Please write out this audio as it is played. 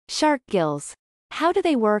Shark gills. How do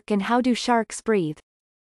they work and how do sharks breathe?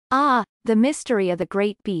 Ah, the mystery of the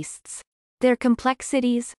great beasts. Their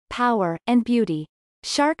complexities, power, and beauty.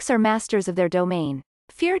 Sharks are masters of their domain,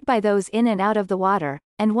 feared by those in and out of the water,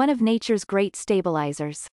 and one of nature's great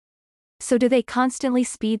stabilizers. So do they constantly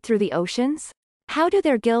speed through the oceans? How do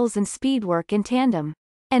their gills and speed work in tandem?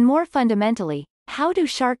 And more fundamentally, how do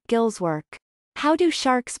shark gills work? How do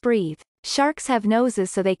sharks breathe? Sharks have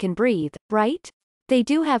noses so they can breathe, right? They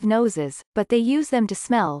do have noses, but they use them to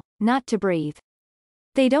smell, not to breathe.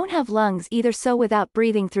 They don't have lungs either, so without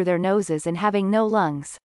breathing through their noses and having no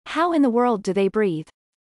lungs, how in the world do they breathe?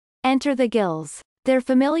 Enter the gills. They're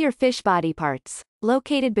familiar fish body parts,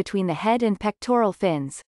 located between the head and pectoral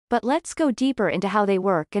fins, but let's go deeper into how they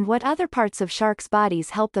work and what other parts of sharks'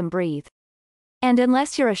 bodies help them breathe. And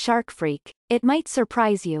unless you're a shark freak, it might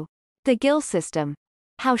surprise you. The gill system.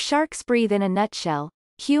 How sharks breathe in a nutshell.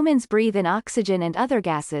 Humans breathe in oxygen and other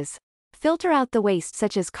gases, filter out the waste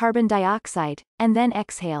such as carbon dioxide, and then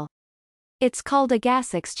exhale. It's called a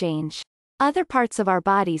gas exchange. Other parts of our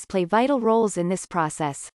bodies play vital roles in this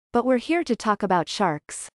process, but we're here to talk about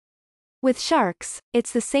sharks. With sharks,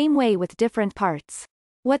 it's the same way with different parts.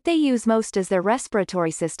 What they use most as their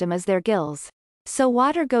respiratory system is their gills. So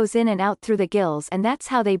water goes in and out through the gills and that's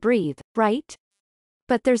how they breathe, right?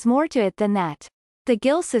 But there's more to it than that. The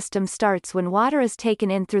gill system starts when water is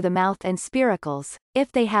taken in through the mouth and spiracles,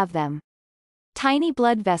 if they have them. Tiny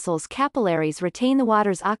blood vessels, capillaries, retain the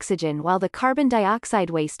water's oxygen while the carbon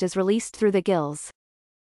dioxide waste is released through the gills.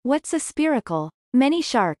 What's a spiracle? Many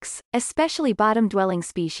sharks, especially bottom-dwelling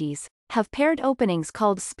species, have paired openings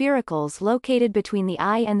called spiracles located between the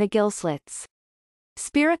eye and the gill slits.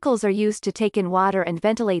 Spiracles are used to take in water and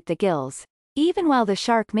ventilate the gills, even while the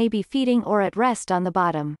shark may be feeding or at rest on the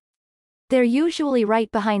bottom. They're usually right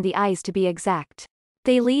behind the eyes to be exact.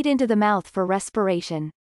 They lead into the mouth for respiration.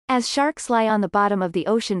 As sharks lie on the bottom of the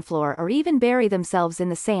ocean floor or even bury themselves in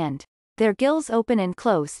the sand, their gills open and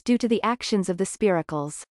close due to the actions of the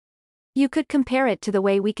spiracles. You could compare it to the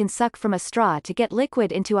way we can suck from a straw to get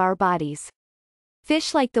liquid into our bodies.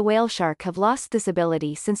 Fish like the whale shark have lost this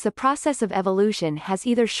ability since the process of evolution has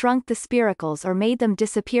either shrunk the spiracles or made them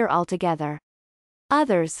disappear altogether.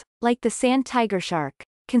 Others, like the sand tiger shark,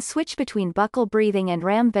 can switch between buccal breathing and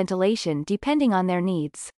ram ventilation depending on their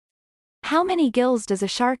needs. How many gills does a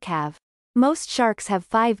shark have? Most sharks have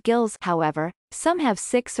 5 gills, however, some have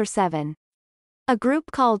 6 or 7. A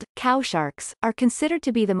group called cow sharks are considered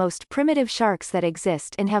to be the most primitive sharks that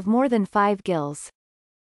exist and have more than 5 gills.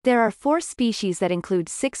 There are 4 species that include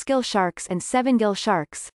 6-gill sharks and 7-gill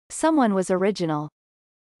sharks. Someone was original.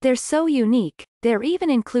 They're so unique, they're even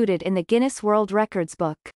included in the Guinness World Records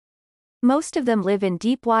book. Most of them live in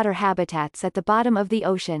deep water habitats at the bottom of the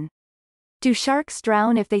ocean. Do sharks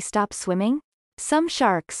drown if they stop swimming? Some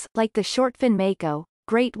sharks, like the shortfin mako,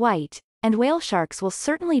 great white, and whale sharks will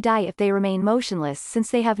certainly die if they remain motionless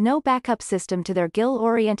since they have no backup system to their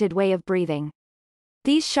gill-oriented way of breathing.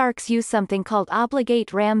 These sharks use something called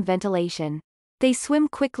obligate ram ventilation. They swim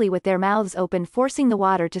quickly with their mouths open, forcing the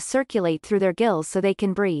water to circulate through their gills so they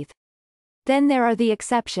can breathe. Then there are the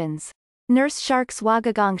exceptions. Nurse sharks,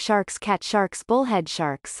 wagagong sharks, cat sharks, bullhead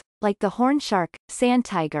sharks, like the horn shark, sand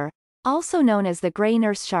tiger, also known as the gray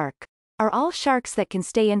nurse shark, are all sharks that can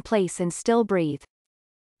stay in place and still breathe.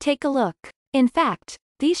 Take a look. In fact,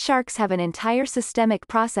 these sharks have an entire systemic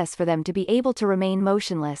process for them to be able to remain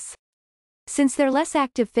motionless. Since they're less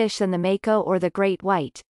active fish than the mako or the great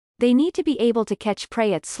white, they need to be able to catch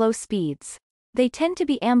prey at slow speeds. They tend to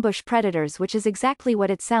be ambush predators, which is exactly what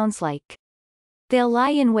it sounds like. They'll lie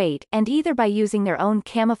in wait and either by using their own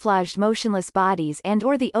camouflaged motionless bodies and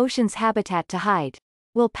or the ocean's habitat to hide,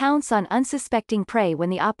 will pounce on unsuspecting prey when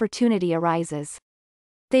the opportunity arises.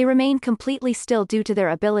 They remain completely still due to their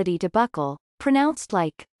ability to buckle, pronounced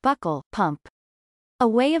like, buckle, pump. A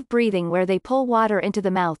way of breathing where they pull water into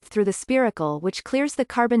the mouth through the spiracle which clears the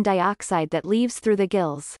carbon dioxide that leaves through the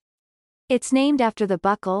gills. It's named after the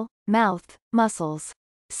buccal, mouth, muscles.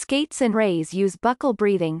 Skates and rays use buccal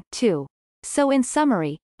breathing, too. So in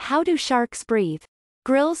summary, how do sharks breathe?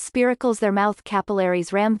 Grills, spiracles, their mouth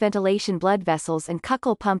capillaries, ram ventilation, blood vessels and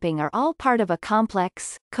buccal pumping are all part of a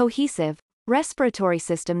complex, cohesive, respiratory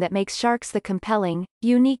system that makes sharks the compelling,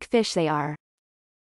 unique fish they are.